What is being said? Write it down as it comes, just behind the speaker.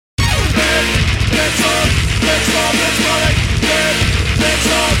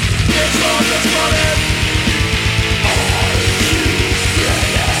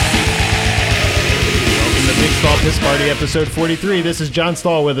Party, episode 43. This is John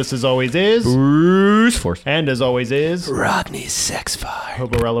Stahl. With us as always is... Bruce Force. And as always is... Rodney Sexfire.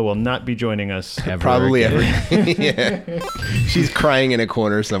 Hobarella will not be joining us. Probably ever. Yeah. She's crying in a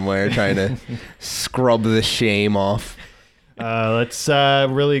corner somewhere, trying to scrub the shame off. Let's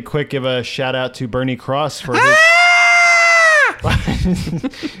really quick give a shout out to Bernie Cross for his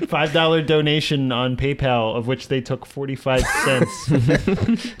 $5 donation on PayPal, of which they took 45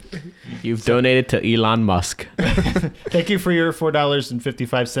 cents. You've donated to Elon Musk. Thank you for your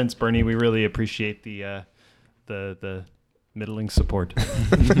 $4.55, Bernie. We really appreciate the middling support.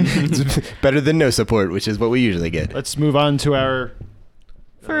 It's better than no support, which is what we usually get. Let's move on to our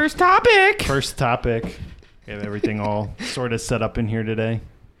First topic. We have everything all sort of set up in here today.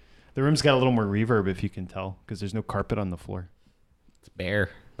 The room's got a little more reverb, if you can tell, because there's no carpet on the floor. It's bare,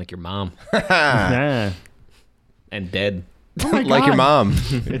 like your mom. Nah. And dead. Like your mom.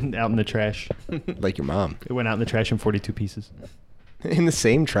 Out in the trash. Like your mom. It went out in the trash in 42 pieces. In the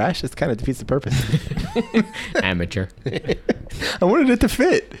same trash? This kind of defeats the purpose. Amateur. I wanted it to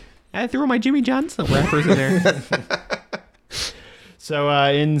fit. I threw my Jimmy Johnson wrappers in there. So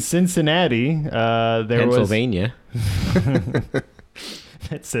in Cincinnati, there Pennsylvania. was...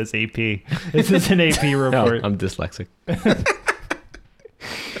 It says AP. This is an AP report. I'm dyslexic.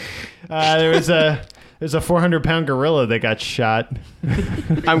 There's a 400-pound gorilla that got shot.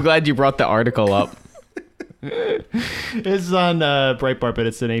 I'm glad you brought the article up. It's on Breitbart, but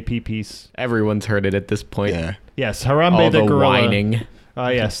it's an AP piece. Everyone's heard it at this point. Yeah. Yes, Harambe All the the gorilla. whining.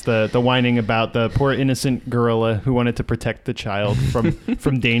 Yes, the whining about the poor innocent gorilla who wanted to protect the child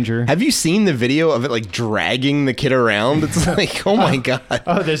from danger. Have you seen the video of it like dragging the kid around? It's like, oh my God.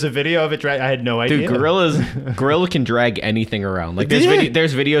 Oh, there's a video of it. I had no idea. Dude, gorilla can drag anything around. Like there's Yeah.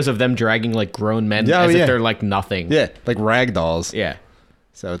 there's videos of them dragging like grown men Oh, as yeah. if they're like nothing. Yeah, like rag dolls. Yeah.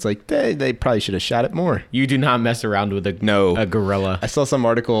 So it's like, they probably should have shot it more. You do not mess around with a gorilla. I saw some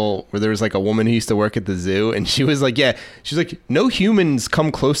article where there was like a woman who used to work at the zoo, and she was like, she's like, no humans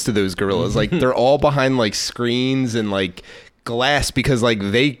come close to those gorillas. Like they're all behind like screens and like glass because like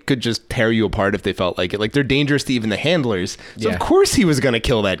they could just tear you apart if they felt like it. Like they're dangerous to even the handlers. So Yeah. of course he was gonna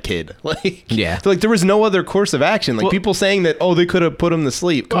kill that kid. Like Yeah. so, like there was no other course of action. Like Well- people saying that they could have put him to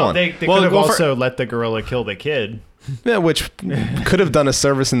sleep. Come Well, on. they could Well, have well, also let the gorilla kill the kid. Yeah, which could have done a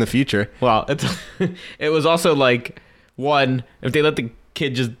service in the future. Well, it was also like, one, if they let the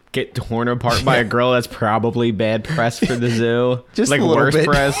kid just get torn apart by a gorilla, that's probably bad press for the zoo. Just like a little worse bit.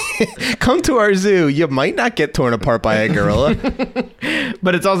 press. Come to our zoo. You might not get torn apart by a gorilla.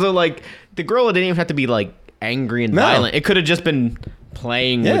 But it's also like the gorilla didn't even have to be like angry and No. violent. It could have just been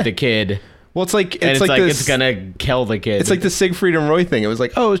playing Yeah. with the kid. Well, it's like And it's like this, it's gonna kill the kid. It's like the Siegfried and Roy thing. It was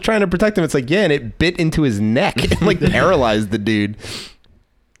like, I was trying to protect him. It's like, yeah, and it bit into his neck and like paralyzed the dude.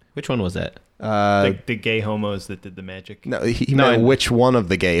 Which one was that? The gay homos that did the magic. No, he No, meant I- which one of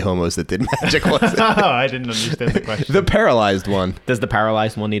the gay homos that did magic was it? Oh, I didn't understand the question. The paralyzed one. Does the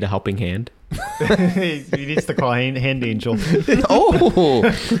paralyzed one need a helping hand? He needs to call Hand Angel. Oh,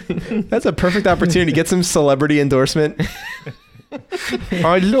 that's a perfect opportunity to get some celebrity endorsement.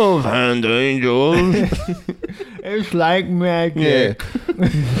 I love Hand Angels. It's like magic. Yeah.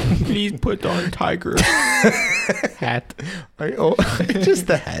 Please put on tiger hat. Just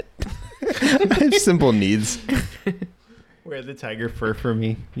the hat. I have simple needs. Wear the tiger fur for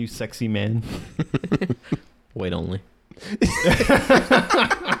me, you sexy man. Wait only.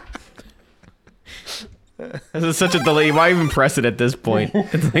 This is such a delay. Why even press it at this point?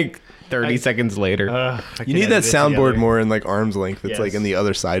 It's like 30 seconds later. I You can need that edit it soundboard together. more in like arm's length. It's like Yes. in the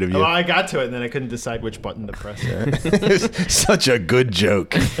other side of you. Well, I got to it, and then I couldn't decide which button to press. Such a good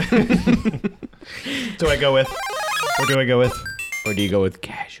joke. Do I go with? Or do I go with? Or do you go with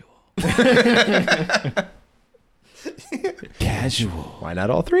casual? Casual. Why not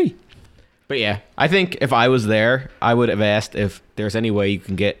all three? But yeah, I think if I was there, I would have asked if there's any way you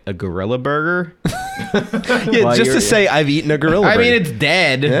can get a gorilla burger. Yeah, Well, just you're- to say I've eaten a gorilla. I mean, burger. it's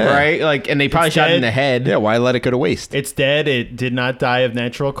dead, Yeah. right? Like, and they probably It's shot it in dead. the head. yeah. Why let it go to waste? It's dead. It did not die of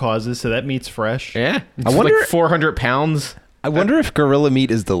natural causes, so that meat's fresh. Yeah. It's I wonder- like 400 pounds. I wonder if gorilla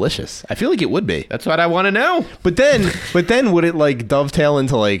meat is delicious. I feel like it would be. That's what I want to know. But then would it like dovetail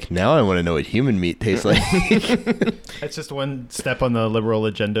into like now I want to know what human meat tastes like? That's just one step on the liberal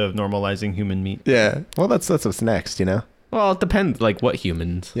agenda of normalizing human meat. Yeah. Well, that's what's next, you know. Well, it depends, like, what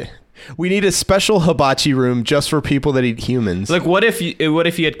humans. Yeah. We need a special hibachi room just for people that eat humans. Like, what if you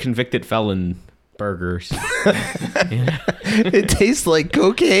had convicted felon burgers? It tastes like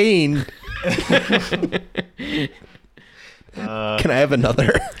cocaine. Can I have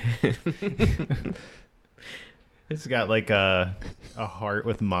another? It's got like a heart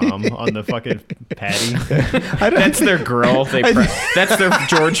with mom on the fucking patty. That's their grill. That's their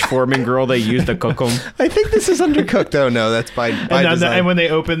George Foreman grill they use to cook them. I think this is undercooked. Oh no, that's by design. And when they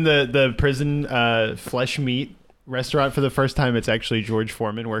open the prison flesh meat restaurant for the first time, it's actually George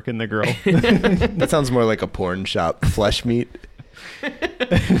Foreman working the grill. That sounds more like a porn shop. Flesh meat.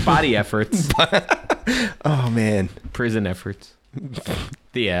 Body efforts. Oh man. Prison efforts.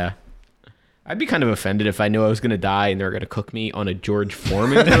 Yeah. I'd be kind of offended if I knew I was going to die and they were going to cook me on a George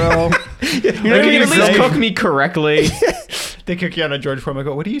Foreman grill. Like, You're can you at least cook me correctly? They cook you on a George Foreman. I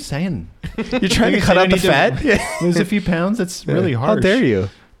go, what are you saying? You're trying to cut out the fat? Lose a few pounds? That's really harsh. How dare you?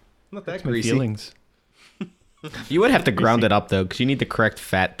 Not that greasy. Feelings. You would have to ground it up, though, because you need the correct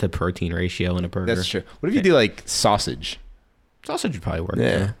fat to protein ratio in a burger. That's true. What if you do like sausage? Sausage would probably work.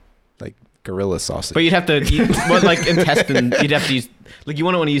 Yeah. Like gorilla sausage. But you'd have to eat, like intestine, you'd have to use, like you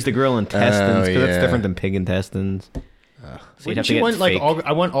wouldn't want to use the grill intestines, because that's different than pig intestines. So you'd have to get want, like, fake.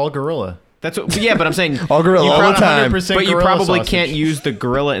 I want all gorilla. That's what, yeah, but I'm saying all gorilla all the time. But you probably can't use the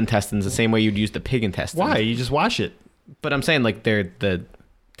gorilla intestines the same way you'd use the pig intestines. Why? You just wash it. But I'm saying like the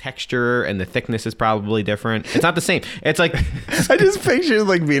texture and the thickness is probably different. It's not the same. It's like I just picture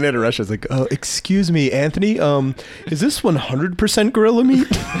like being at a restaurant. It's like, excuse me, Anthony. Is this 100% gorilla meat?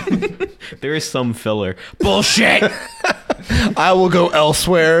 There is some filler. Bullshit. I will go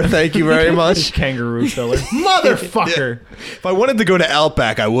elsewhere. Thank you very much. Kangaroo filler. Motherfucker. If I wanted to go to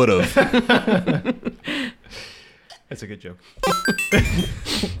Outback, I would have. That's a good joke.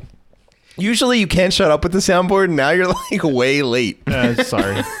 Usually you can't shut up with the soundboard, and now you're like way late.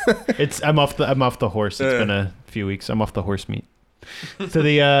 Sorry. I'm off the horse. It's been a few weeks. I'm off the horse meat. So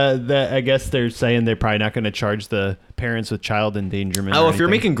the I guess they're saying they're probably not going to charge the parents with child endangerment. Oh, if you're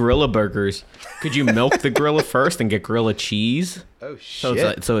making gorilla burgers, could you milk the gorilla first and get gorilla cheese? Oh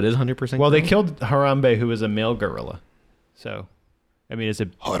shit! So it is 100%. Well, they killed Harambe, who was a male gorilla. So, I mean, is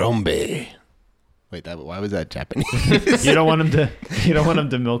it Harambe? Wait, why was that Japanese? You don't want him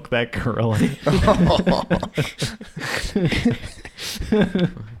to milk that gorilla.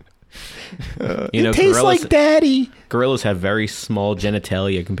 It tastes like daddy. Gorillas have very small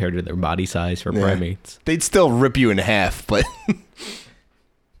genitalia compared to their body size for primates. They'd still rip you in half, but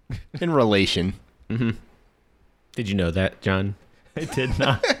in relation. Mm-hmm. Did you know that, John? I did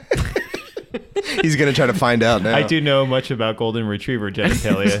not. He's going to try to find out now. I do know much about golden retriever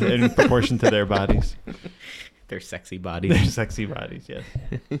genitalia in proportion to their bodies. Their sexy bodies. Their sexy bodies, yes.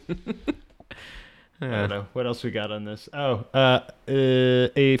 I don't know. What else we got on this?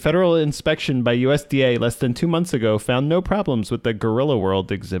 A federal inspection by USDA less than 2 months ago found no problems with the Gorilla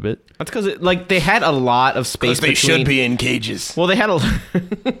World exhibit. That's because they had a lot of space. They should be in cages. Well, they had a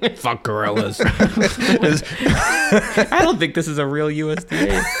fuck gorillas. I don't think this is a real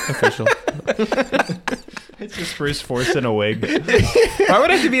USDA official. It's just Bruce Force in a wig. Why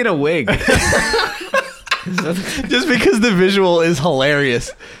would I have to be in a wig? Just because the visual is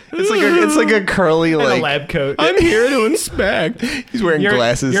hilarious. It's like a curly And like a lab coat. I'm here to inspect. He's wearing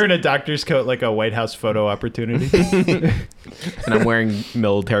glasses. You're in a doctor's coat, like a White House photo opportunity. And I'm wearing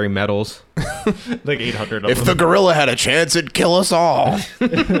military medals. Like 800 of If them. the gorilla had a chance, it'd kill us all.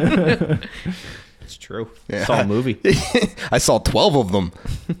 It's true. Yeah. Saw a movie. I saw 12 of them.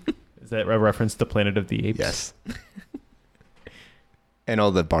 Is that a reference to Planet of the Apes? Yes. And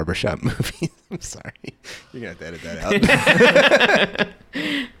all the barbershop movies. I'm sorry. You're going to have to edit that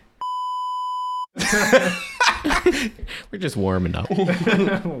out. We're just warming up.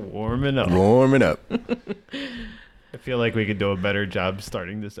 Warming up. Warming up. I feel like we could do a better job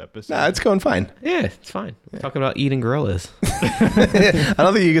starting this episode. Nah, it's going fine. Yeah, it's fine. We're talking about eating gorillas. I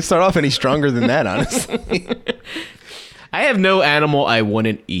don't think you can start off any stronger than that, honestly. I have no animal I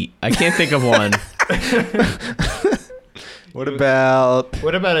wouldn't eat. I can't think of one. What about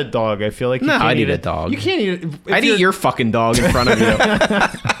a dog? I feel like you can't I'd eat eat a dog. You can't eat it. I'd eat your fucking dog in front of you.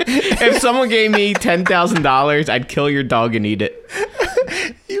 If someone gave me $10,000, I'd kill your dog and eat it.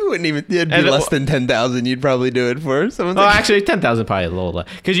 you wouldn't even it'd be less than 10,000 you'd probably do it for. Someone's like, Actually 10,000 probably a little less.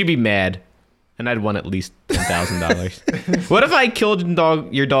 Because you'd be mad. And I'd want at least $10,000. What if I killed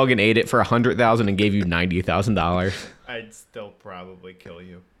your dog and ate it for $100,000 and gave you $90,000? I'd still probably kill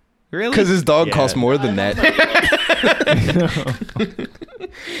you. Really? Because his dog costs more than that.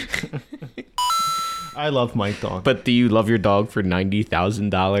 I love my dog. But do you love your dog for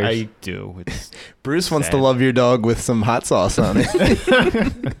 $90,000? I do. It's Bruce wants sad. to love your dog with some hot sauce on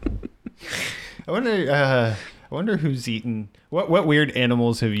it. I wonder who's eaten. What weird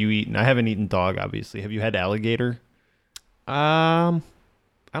animals have you eaten? I haven't eaten dog, obviously. Have you had alligator? I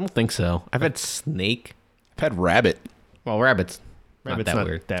don't think so. I've had snake. I've had rabbit. Well, rabbits. Rabbit's Not that not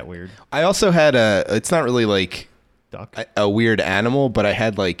weird. that weird. I also had it's not really like Duck. a weird animal, but I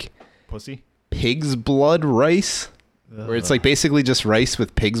had like Pussy. pig's blood rice, where it's like basically just rice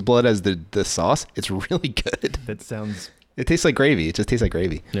with pig's blood as the sauce. It's really good. That sounds. It tastes like gravy. It just tastes like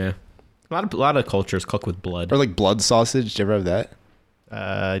gravy. Yeah. A lot of cultures cook with blood. Or like blood sausage. Did you ever have that?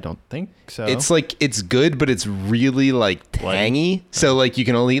 I don't think so. It's like, it's good, but it's really like tangy. So like you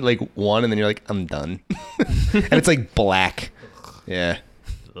can only eat like one and then you're like, I'm done. And it's like black. Yeah.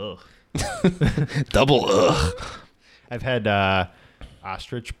 Ugh. Double ugh. I've had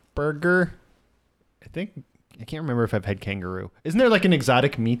ostrich burger. I can't remember if I've had kangaroo. Isn't there like an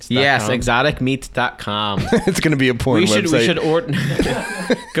exotic meats? Yes, exoticmeats.com. It's going to be a porn we should website.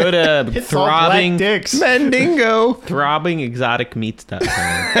 go to It's all black dicks. Mandingo.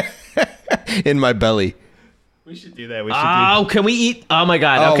 throbbingexoticmeats.com. In my belly. We should do that. We should Oh, can we eat? Oh my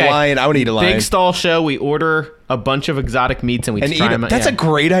god. Oh, Okay. lion. I would eat a lion. Big stall show. We order a bunch of exotic meats and we And eat try it. them. That's a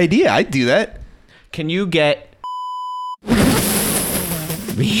great idea. I'd do that. Can you get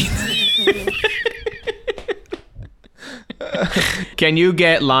meat? Can you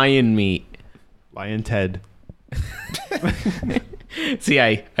get lion meat? Lion Ted. See,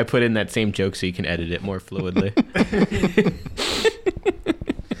 I put in that same joke so you can edit it more fluidly.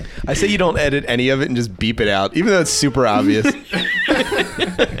 I say you don't edit any of it and just beep it out, even though it's super obvious.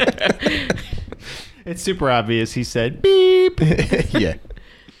 It's super obvious. He said beep. Yeah.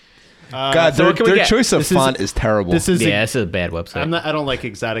 God, so what can we their get? choice of This is- font is terrible. This is. Yeah, this is a bad website. I don't like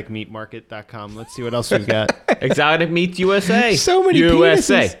exoticmeatmarket.com. Let's see what else we've got. Exotic Meats USA. So many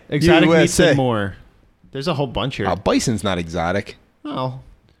USA. penises. Exotic meats USA. and more. There's a whole bunch here. Oh, bison's not exotic. Oh,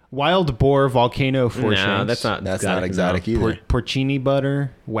 wild boar volcano four No, shanks. that's not. That's not exotic no. either. Porcini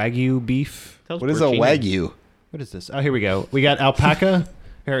butter, wagyu beef. Tell us What is a porcini. wagyu? What is this? Oh, here we go. We got alpaca.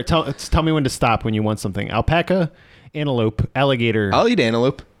 Here, tell me when to stop when you want something. Alpaca, antelope, alligator, I'll eat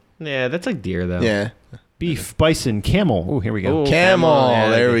antelope. Yeah, that's like deer though. Yeah. beef, bison, camel. Oh, here we go. Ooh. Camel. Yeah,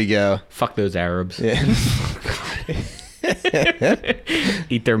 There we go. Fuck those Arabs. Yeah.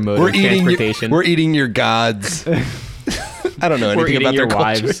 Eat their mode of transportation. We're eating your gods. I don't know We're anything eating about your their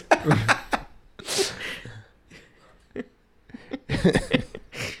culture. wives.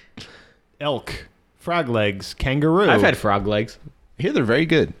 Elk, frog legs, kangaroo. I've had frog legs. I hear they're very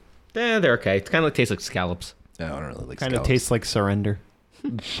good. Yeah, they're okay. It kind of tastes like scallops. No, I don't really like kind of scallops. tastes like surrender.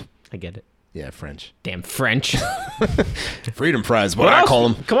 I get it. Yeah, French. Damn French. Freedom fries, what I else? call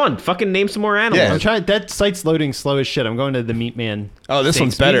them. Come on, fucking name some more animals. Yeah. I'm trying. That site's loading slow as shit. I'm going to the Meat Man. Oh, this Steaks.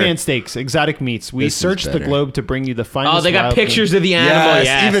 one's better. Meat Man Steaks, exotic meats. We This is searched the better. globe to bring you the finest. Oh, they got wild pictures of the animal.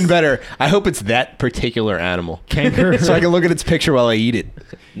 Yes, even better. I hope it's that particular animal. kangaroo. So I can look at its picture while I eat it.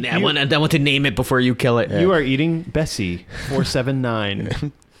 I want to name it before you kill it. You are eating Bessie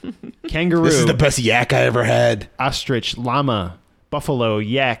 479. Kangaroo. This is the best yak I ever had. Ostrich, llama, buffalo,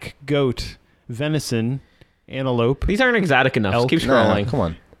 yak, goat, venison, antelope, These aren't exotic enough. Elk. Keep No, scrolling. come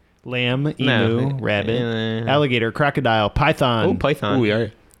on. lamb, emu, No. rabbit, alligator, crocodile, python, Oh, python. Ooh, yeah.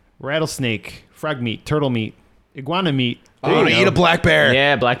 rattlesnake, frog meat, turtle meat, iguana meat. Oh, eat a black bear.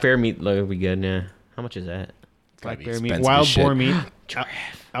 Yeah, black bear meat would be good. Yeah. How much is that? Black be bear meat, expensive wild as boar shit. meat,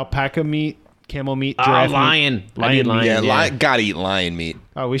 alpaca meat, camel meat, Oh, giraffe meat. lion. I'd Lion eat meat. Yeah, Yeah. gotta eat lion meat.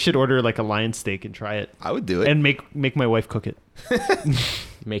 Oh, we should order like a lion steak and try it, I would do it. and make my wife cook it.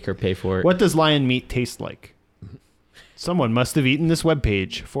 Make her pay for it. What does lion meat taste like? Someone must have eaten this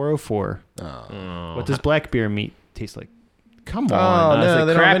webpage. 404. Oh. What does black bear meat taste like? Come Oh, on. no, Those they are don't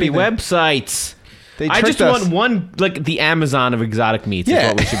have crappy anything. websites. They I just tricked us. want one, like the Amazon of exotic meats is Yeah.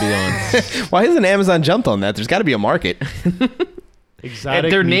 what we should be on. Why hasn't Amazon jumped on that? There's got to be a market. Exotic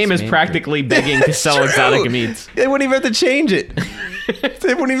And their name meats is man- practically begging to sell True. exotic meats. They wouldn't even have to change it.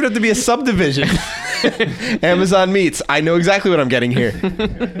 They wouldn't even have to be a subdivision. Amazon Meats. I know exactly what I'm getting here.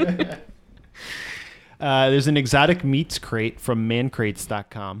 There's an exotic meats crate from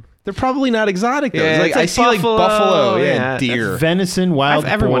mancrates.com. They're probably not exotic though. Yeah, It's it's I like see like buffalo, buffalo, yeah. yeah, deer. Venison, wild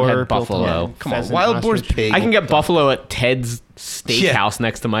Everyone boar, had built buffalo. lamb, Come on, pheasant, wild boar's ostrich. pig. I can get buffalo at Ted's Steakhouse Yeah.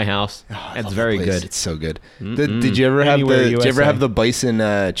 next to my house. Oh, I That's love very the place. good. It's so good. Did you ever have Anywhere the? Did you ever USA. have the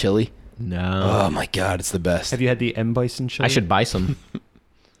bison chili? No. Oh my god, it's the best. Have you had the M bison chili? I should buy some.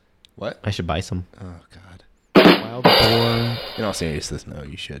 What? I should buy some. Oh god. Wild boar. In all seriousness, no,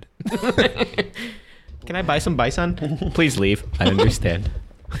 you should. Can I buy some bison? Please leave. I understand.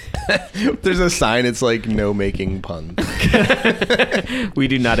 There's a sign. It's like no making puns. We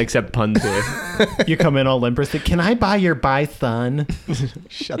do not accept puns here. You come in all limp wristed. Can I buy your bison?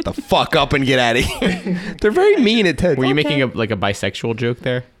 Shut the fuck up and get out of here. They're very mean at Ted. Were you making a bisexual joke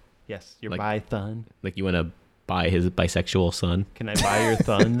there? Yes, your Like- bison. Like you want to buy his bisexual son? Can I buy your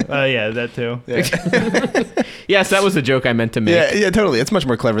thun? Yeah, that too. Yes, that was the joke I meant to make. Yeah, totally. It's much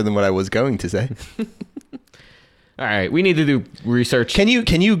more clever than what I was going to say. All right, we need to do research. Can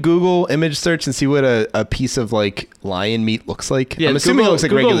you Google image search and see what a piece of like lion meat looks like? Yeah, I'm assuming Google, it looks like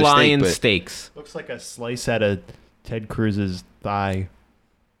Google regular lion steak, but steaks. Looks like a slice out of Ted Cruz's thigh.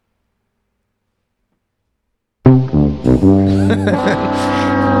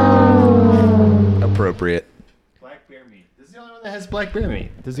 appropriate. Black bear meat. This is the only one that has black bear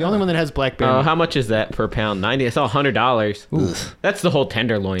meat. This is the only one that has black bear meat. How much is that per pound? 90. I saw $100. That's the whole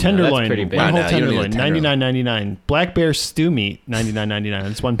tenderloin. though. Tenderloin, That's pretty big. one Wow, whole no, you don't need a tenderloin, tenderloin. $99.99. Black bear stew meat, $99.99.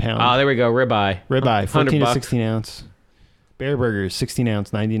 That's 1 pound. Oh, there we go. Ribeye. Ribeye, 14 to $100. 16 ounce. Bear burgers, 16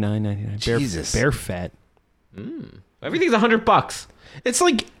 ounce, $99.99. Jesus. Bear fat. Everything's $100. It's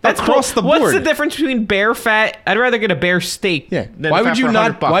like That's across the What's board. the difference between bear fat? I'd rather get a bear steak. Yeah. Than Why fat would you for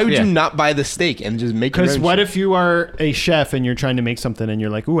not? $100. Why would Yeah. you not buy the steak and just make your Because own what shit? if you are a chef and you're trying to make something and you're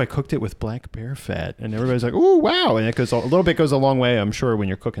like, ooh, I cooked it with black bear fat. And everybody's like, ooh, wow. And it goes a little bit goes a long way, I'm sure, when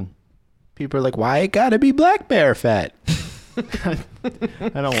you're cooking. People are like, why it gotta be black bear fat? I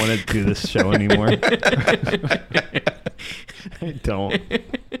don't want to do this show anymore. I don't.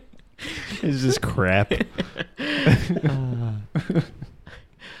 It's just crap.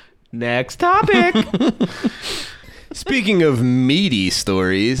 Next topic. Speaking of meaty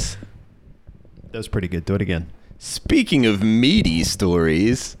stories. That was pretty good. Do it again. Speaking of meaty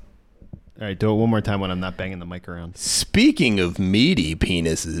stories. All right, do it one more time when I'm not banging the mic around. Speaking of meaty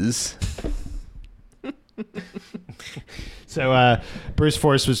penises. So Bruce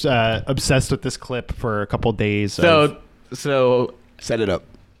Force was obsessed with this clip for a couple days. so Set it up.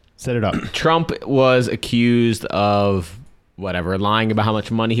 Set it up. Trump was accused of whatever, lying about how much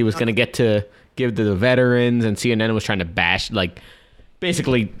money he was going to get to give to the veterans, and CNN was trying to bash, like,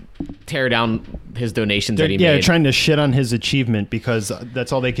 basically tear down his donations that he Yeah, made. trying to shit on his achievement because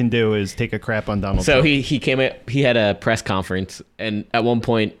that's all they can do is take a crap on Donald So Trump. he came at, he had a press conference, and at one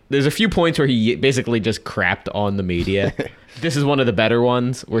point, there's a few points where he basically just crapped on the media. This is one of the better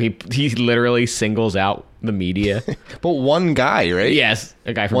ones where he literally singles out the media. But one guy, right? Yes,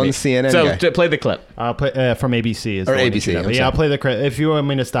 a guy from One me. CNN So guy. to play the clip. I'll play from ABC. Is Or the one you ABC, should have. I'm Yeah, sorry. I'll play the credit. If you want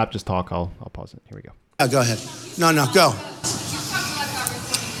me to stop, just talk. I'll pause it. Here we go. Go ahead. No, go.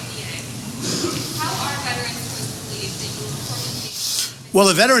 Well,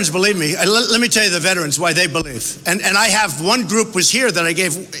 the veterans believe me. Let me tell you the veterans why they believe. And I have one group was here that I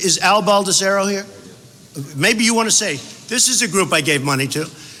gave. Is Al Baldessaro here? Maybe you want to say, this is a group I gave money to.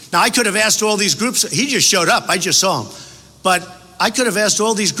 Now, I could have asked all these groups. He just showed up. I just saw him. But I could have asked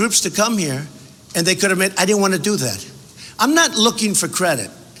all these groups to come here, and they could have made, I didn't want to do that. I'm not looking for credit.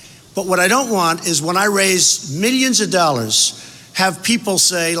 But what I don't want is when I raise millions of dollars, have people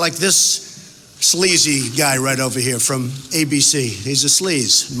say, like this sleazy guy right over here from ABC. He's a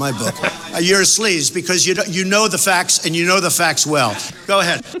sleaze in my book. You're a sleaze because you know the facts, and you know the facts well. Go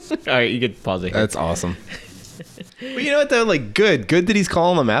ahead. All right, you could pause it here. That's awesome. But you know what though? Like, good that he's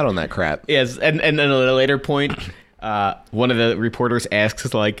calling them out on that crap. Yes, and at a later point, one of the reporters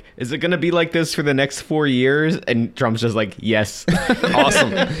asks, like, is it going to be like this for the next 4 years? And Trump's just like, yes.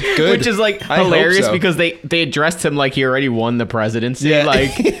 Awesome. Good. Which is, like, I hope hilarious so. because they addressed him like he already won the presidency. Yeah. Like,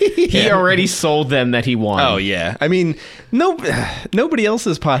 he already sold them that he won. Oh yeah. I mean, nobody else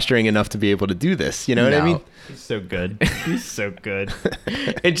is posturing enough to be able to do this. You know what I No. mean? He's so good. He's so good.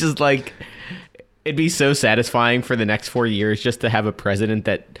 It's just like, it'd be so satisfying for the next 4 years just to have a president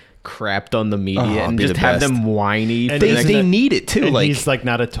that crapped on the media Oh, and be just the have best. them whiny. And for the They, next- they need it too. And Like, he's like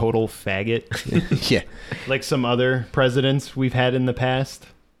not a total faggot yeah. like some other presidents we've had in the past.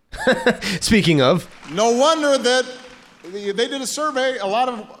 Speaking of, No wonder that they did a survey. A lot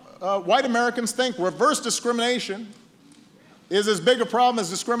of white Americans think reverse discrimination is as big a problem as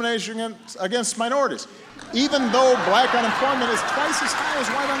discrimination against minorities, even though black unemployment is twice as high as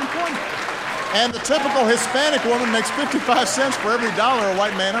white unemployment. And the typical Hispanic woman makes 55 cents for every dollar a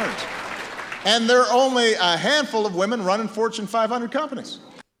white man earns. And there are only a handful of women running Fortune 500 companies.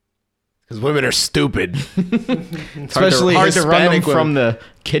 because women are stupid. hard Especially to run them Hispanic women. from the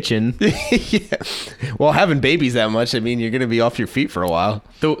kitchen. Yeah. Well, having babies that much, I mean, you're going to be off your feet for a while.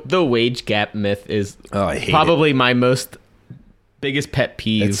 The wage gap myth is Oh, I hate probably my biggest pet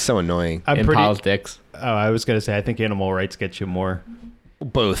peeve It's so annoying. I'm in pretty. politics. Oh, I was gonna say I think animal rights get you more.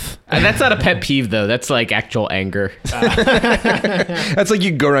 Both. And that's not a pet peeve though. That's like actual anger. That's like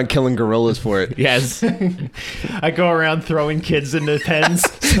you go around killing gorillas for it. Yes. I go around throwing kids into pens.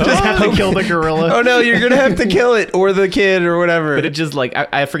 Just have to kill the gorilla. Oh no, you're gonna have to kill it or the kid or whatever. But it just like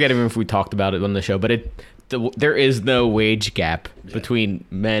I forget even if we talked about it on the show, but there is no wage gap between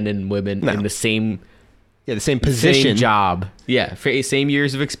men and women in the same Yeah, the same position. Same job. Yeah, same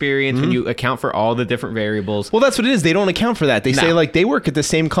years of experience when you account for all the different variables. Well, that's what it is. They don't account for that. They say No. like they work at the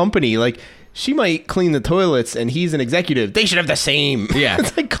same company. Like she might clean the toilets and he's an executive. They should have the same. Yeah.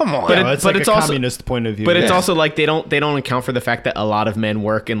 It's like, come on. But No, it's but like it's a also- communist point of view. But it's Yeah. also like they don't account for the fact that a lot of men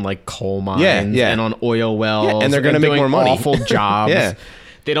work in like coal mines Yeah. and on oil wells. Yeah, and they're gonna make doing more money. Awful jobs. Yeah.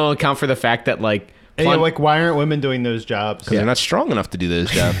 They don't account for the fact that like And you're like, why aren't women doing those jobs? They're not strong enough to do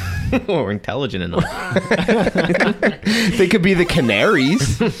those jobs. or intelligent enough. They could be the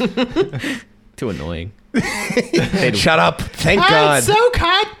canaries. Too annoying. Shut up. Thank God.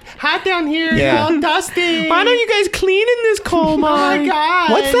 hot down here. Yeah. All dusty. Why don't you guys clean in this coal mine? Oh my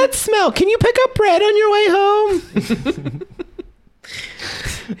God. What's that smell? Can you pick up bread on your way home?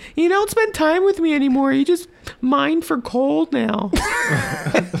 You don't spend time with me anymore. You just mine for coal now.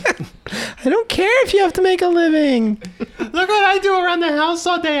 I don't care if you have to make a living. Look what I do around the house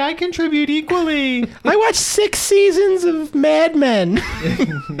all day. I contribute equally. I watched 6 seasons of Mad Men.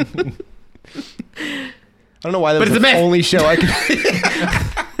 I don't know why that was it's the a myth. only show I could.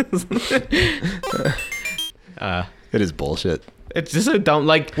 It is bullshit. It's just so dumb.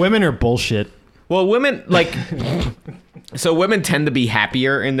 Like, Women are bullshit. well, women like. So women tend to be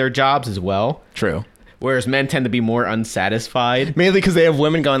happier in their jobs as well, True. whereas men tend to be more unsatisfied. Mainly because they have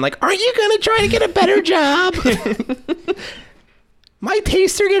women going like, aren't you going to try to get a better job? My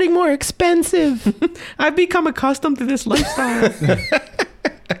tastes are getting more expensive. I've become accustomed to this lifestyle.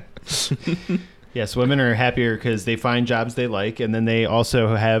 Yes, women are happier because they find jobs they like, and then they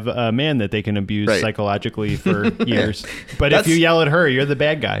also have a man that they can abuse Right. psychologically for years. But That's- if you yell at her, you're the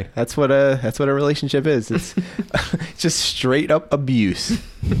bad guy. That's what a relationship is. It's it's just straight up abuse,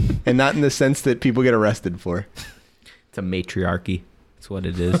 and not in the sense that people get arrested for. It's a matriarchy. That's what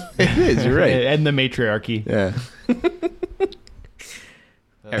it is. It is. You're right. And the matriarchy. Yeah.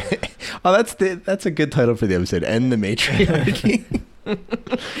 Oh, that's a good title for the episode. End the matriarchy.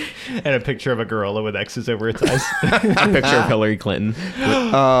 And a picture of a gorilla with X's over its eyes. A picture of Hillary Clinton.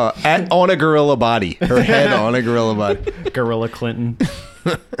 On a gorilla body. Her head on a gorilla body. Gorilla Clinton.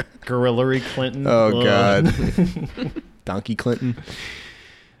 Gorillary Clinton. Oh Ugh. God. Donkey Clinton.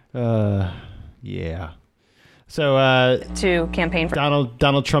 Yeah. So to campaign for.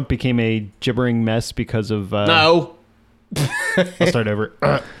 Donald Trump became a gibbering mess because of No. I'll start over.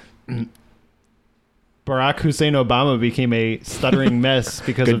 Barack Hussein Obama became a stuttering mess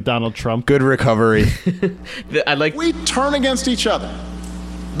because of Donald Trump. Good recovery. I like. We turn against each other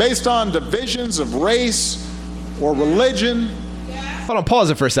based on divisions of race or religion. Hold on, pause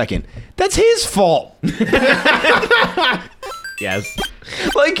it for a second. That's his fault. Yes.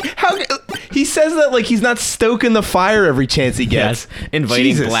 Like how he says that like he's not stoking the fire every chance he gets. Yes. Inviting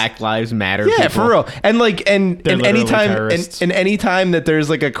Jesus. Black Lives Matter. Yeah, people. for real. And like and They're literally anytime terrorists. and any time that there's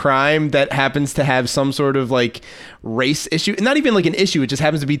like a crime that happens to have some sort of like race issue, not even like an issue, it just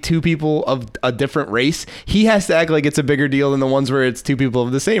happens to be two people of a different race, he has to act like it's a bigger deal than the ones where it's two people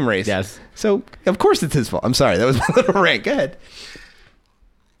of the same race. Yes. So of course it's his fault. I'm sorry, that was my little rant. Go ahead.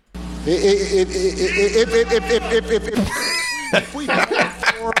 If we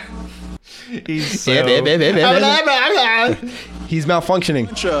for He's so, He's malfunctioning.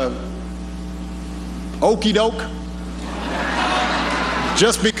 bunch of okey doke,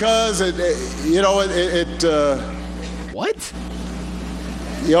 just because it What?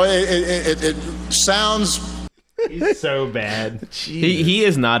 it sounds. he's so bad. He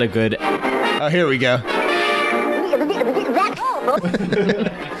is not a good. Oh, here we go.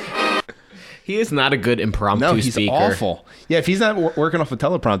 He is not a good impromptu No, he's speaker. awful. Yeah, if he's not working off a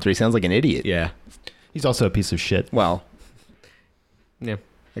teleprompter, he sounds like an idiot. Yeah. He's also a piece of shit. Well, Yeah.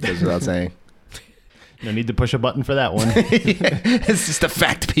 that goes without saying. No need to push a button for that one. It's just a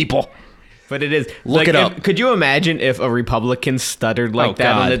fact, people. But it is. Look it up. Could you imagine if a Republican stuttered like Oh,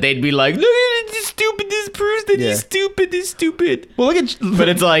 that God. and they'd be like, look at this stupid, this proves that Yeah. he's stupid. Well, But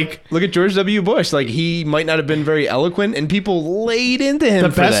it's like, look at George W. Bush. Like he might not have been very eloquent, and people laid into him. The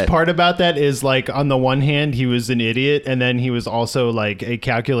for best that. part about that is like on the one hand he was an idiot and then he was also like a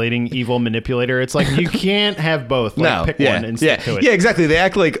calculating evil manipulator. It's like you can't have both. Like, No, pick yeah, one and stick to it. yeah, exactly. They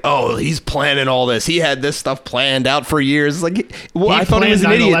act like, oh, he's planning all this. He had this stuff planned out for years. It's like, well, He I thought he was an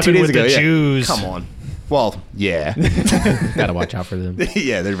planned idiot 2 9/11 days with ago. the Yeah. Jews. Come on. Well, yeah, gotta watch out for them.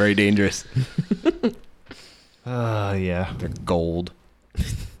 yeah, they're very dangerous. Yeah. They're gold.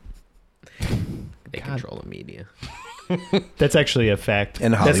 They control the media. That's actually a fact.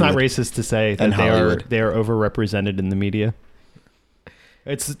 And That's not Hollywood. racist to say that And they are Hollywood. overrepresented in the media.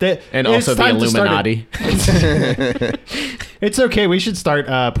 It's that And it's also the time to start Illuminati. It's okay. We should start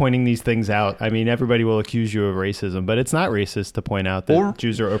pointing these things out. I mean, everybody will accuse you of racism, but it's not racist to point out that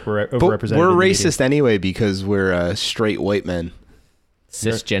Jews are overrepresented. But we're in the media. racist anyway because we're straight white men.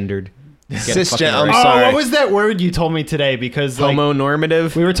 Cisgendered. Cisgen. I'm Oh, sorry. what was that word you told me today? Because like,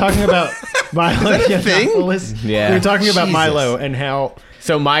 Homonormative. we were talking about Milo. Is that a thing? Yeah. We were talking about Jesus. Milo and how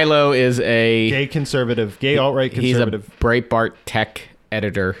So Milo is a gay conservative, gay alt-right conservative. He's a Breitbart tech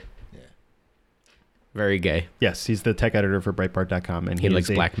editor. Very gay. Yes, he's the tech editor for Breitbart.com, and He is likes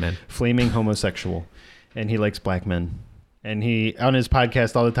a black men. flaming homosexual, and he likes black men. And he on his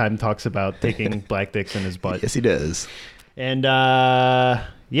podcast all the time talks about taking black dicks in his butt. Yes, he does. And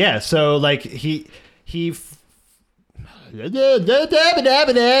yeah, so like he Calm down,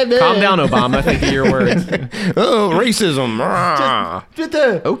 Obama. Think of your words. Oh, racism.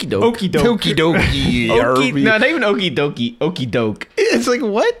 Okie doke. Okie doke. Okie dokie. Okie, no, not even okie dokie. Okie doke. It's like,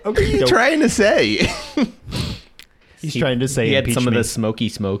 what are you trying to say? He's trying to say he had some of me. the smoky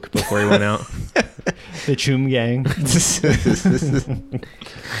smoke before he went out. The Choom Gang.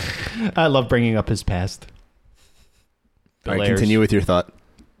 I love bringing up his past. All right, continue with your thought.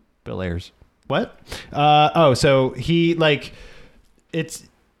 Bill Ayers. What? So he like it's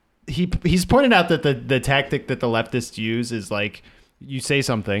he's pointed out that the tactic that the leftists use is like you say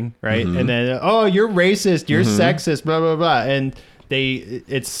something, right? And then you're racist, you're sexist, blah blah blah, and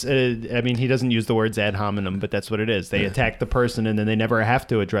it's I mean, he doesn't use the words ad hominem, but that's what it is. They attack the person and then they never have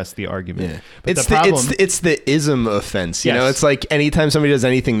to address the argument. Yeah. But It's the problem, it's the ism offense. You know, Yes. it's like anytime somebody does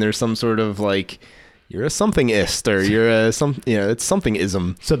anything, there's some sort of like you're a somethingist or you're a it's something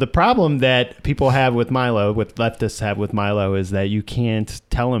ism. so the problem that people have with Milo, with leftists have with Milo, is that you can't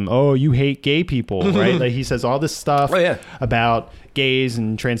tell him, oh, you hate gay people, right? Like he says all this stuff Oh, yeah. about gays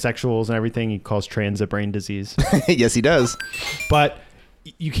and transsexuals and everything. He calls trans a brain disease. Yes, he does. But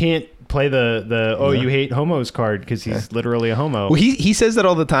you can't play the you hate homos card because he's literally a homo. Well, he says that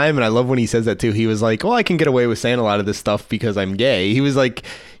all the time, and I love when he says that too. He was like, "Well, I can get away with saying a lot of this stuff because I'm gay." He was like,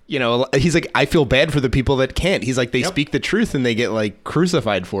 he's like, "I feel bad for the people that can't." He's like, they speak the truth and they get like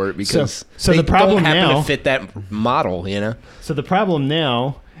crucified for it because So they the problem don't happen now- to fit that model. So the problem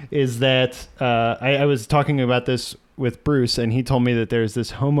now is that I was talking about this with Bruce, and he told me that there's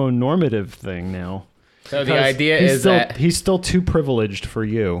this homonormative thing now. So the Because idea he's is still, that he's still too privileged for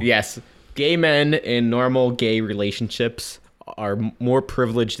you. yes, gay men in normal gay relationships are more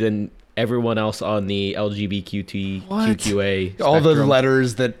privileged than everyone else on the LGBTQA All the spectrum.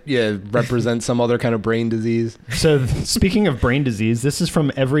 letters that represent some other kind of brain disease. So speaking of brain disease, this is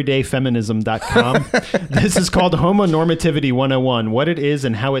from everydayfeminism.com. This is called Homonormativity 101, what it is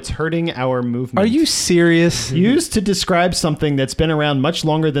and how it's hurting our movement. Are you serious? Used to describe something that's been around much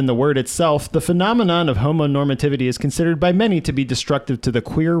longer than the word itself, the phenomenon of homonormativity is considered by many to be destructive to the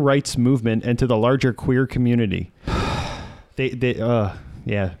queer rights movement and to the larger queer community.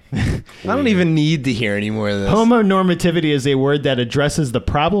 Yeah. I don't even need to hear any more of this. Homonormativity is a word that addresses the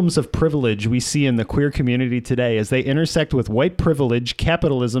problems of privilege we see in the queer community today as they intersect with white privilege,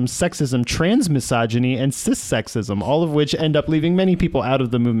 capitalism, sexism, transmisogyny, and cissexism, all of which end up leaving many people out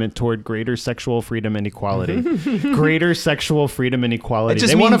of the movement toward greater sexual freedom and equality. Greater sexual freedom and equality.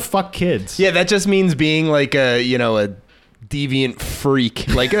 just They want to means- fuck kids. Yeah, that just means being like a deviant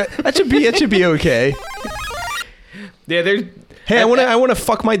freak. Like that should be okay. Yeah, there's. Hey, I want to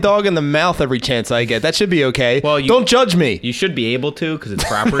fuck my dog in the mouth every chance I get. That should be okay. Well, don't judge me. You should be able to because it's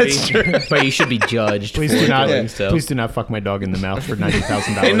property, but you should be judged. Please for do not. doing so. Please do not fuck my dog in the mouth for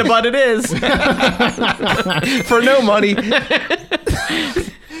 $90,000. In the butt it is. For no money.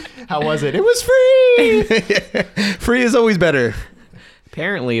 How was it? It was free. Free is always better.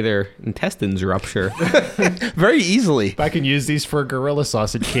 Apparently, their intestines rupture. Very easily. If I can use these for gorilla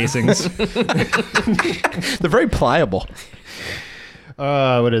sausage casings. They're very pliable.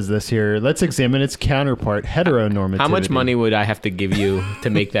 What is this here? Let's examine its counterpart, heteronormativity. How much money would I have to give you to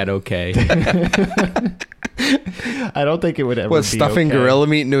make that okay? I don't think it would ever What, be stuffing okay. gorilla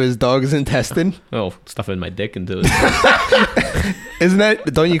meat into his dog's intestine? Oh, stuffing my dick into it. Isn't that,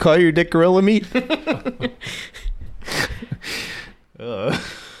 don't you call your dick gorilla meat?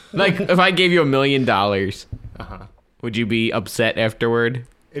 Like, if I gave you $1 million, would you be upset afterward?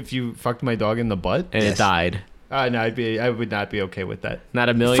 If you fucked my dog in the butt? And Yes. it died. No, I would not be okay with that. Not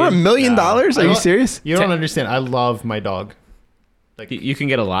 $1 million? For $1 million? No. Are I you don't- serious? You don't understand. I love my dog. You can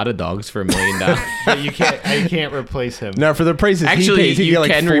get a lot of dogs for $1 million. But I can't replace him. Now, for the prices Actually, he pays, he you get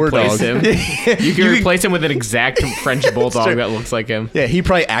like can 4 replace dogs. him. You can replace him with an exact French bulldog that looks like him. Yeah, he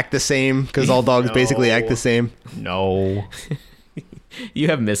probably act the same because all dogs basically act the No. same. No. You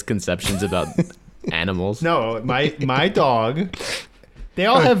have misconceptions about animals. No, my dog. They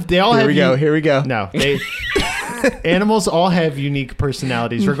all have. Here we go. u- Here we go. No, they. Animals all have unique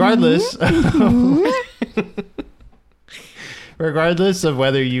personalities, regardless. Regardless of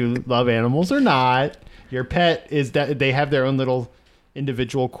whether you love animals or not, your pet is that they have their own little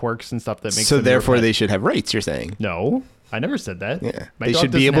individual quirks and stuff that makes So them your therefore pet. they should have rights, you're saying? No, I never said that. Yeah. My They dog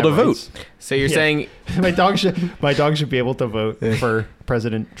should be doesn't able to have vote. rights. So you're Yeah. saying my dog should be able to vote for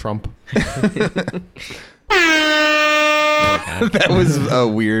President Trump. That was a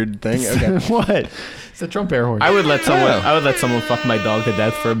weird thing. Okay. What? It's a Trump air horn. I would let someone fuck my dog to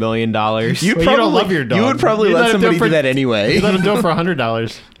death for $1 million. You Well, you don't love your dog. You would probably You let let him do somebody it for- do that anyway. You let him do it for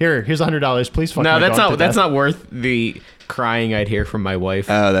 $100. Here's $100. Please fuck No, my that's dog not to that's death. not worth the crying I'd hear from my wife.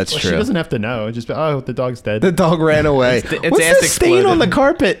 Oh, that's Well, she true. doesn't have to know. Just be, oh, the dog's dead. The dog ran away. Its What's ass this stain on exploded. the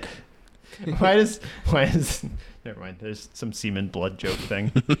carpet? why is never mind. There's some semen blood joke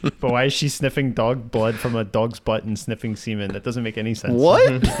thing. But why is she sniffing dog blood from a dog's butt and sniffing semen? That doesn't make any sense. What?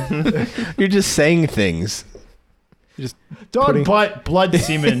 You're just saying things. Dog putting- butt, blood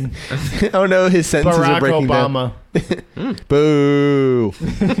semen. Oh no, his sentences are Barack breaking Obama. down. Boo.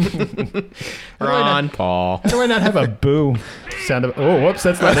 Ron Paul. How do I not have a boo sound of? Oh, whoops,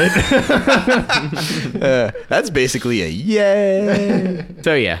 that's not it. That's basically a yay.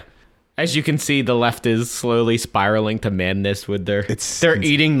 So yeah, as you can see, the left is slowly spiraling to madness with They're they're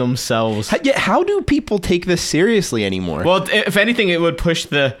eating themselves. How do people take this seriously anymore? Well, if anything, it would push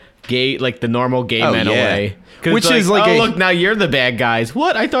the gay, like the normal gay Oh, men yeah. away. 'Cause Which it's is like oh, a- look, now you're the bad guys.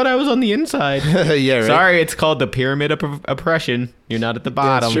 What? I thought I was on the inside. Yeah, right. Sorry, it's called the pyramid of oppression. You're not at the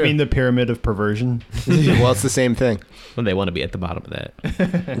bottom. You mean the pyramid of perversion? Well, it's the same thing. Well, they want to be at the bottom of that.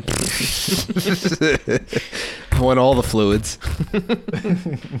 I want all the fluids.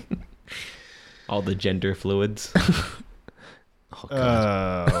 All the gender fluids. What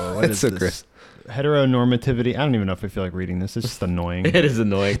That's is so this? gross. Heteronormativity. I don't even know if I feel like reading this. It's just annoying. It is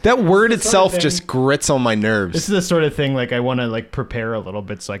annoying. That word itself thing- just grits on my nerves. This is the sort of thing like I want to like prepare a little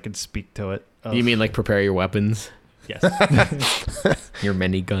bit so I can speak to it. You mean like prepare your weapons, Yes. your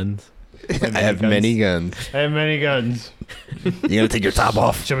many guns? I have many guns. I have many guns. You gonna take your top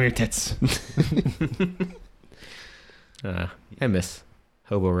off? Show me your tits. I miss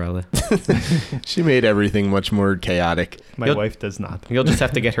Hoborella. She made everything much more chaotic. My You'll- wife does not. You'll just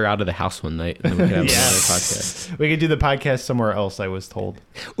have to get her out of the house one night, and then we can have another podcast. We could do the podcast somewhere else, I was told.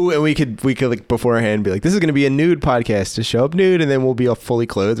 Ooh, and we could like beforehand be like, this is gonna be a nude podcast. To show up nude, and then we'll be all fully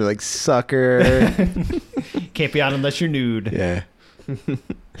clothed. We're like, sucker. Can't be on unless you're nude. Yeah.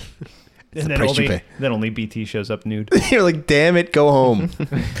 And the then price you only, pay. then only BT shows up nude. You're like, damn it, go home.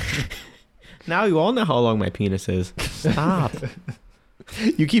 Now you all know how long my penis is. Stop.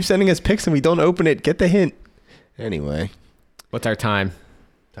 You keep sending us pics and we don't open it. Get the hint. Anyway, What's our time?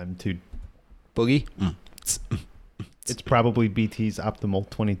 Time to. Boogie. It's probably BT's optimal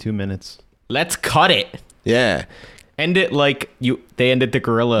 22 minutes. Let's cut it. Yeah. End it like they ended the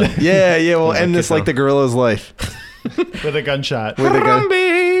gorilla. Yeah, yeah. We'll Like end this it like though. the gorilla's life. With a gunshot. With a gun.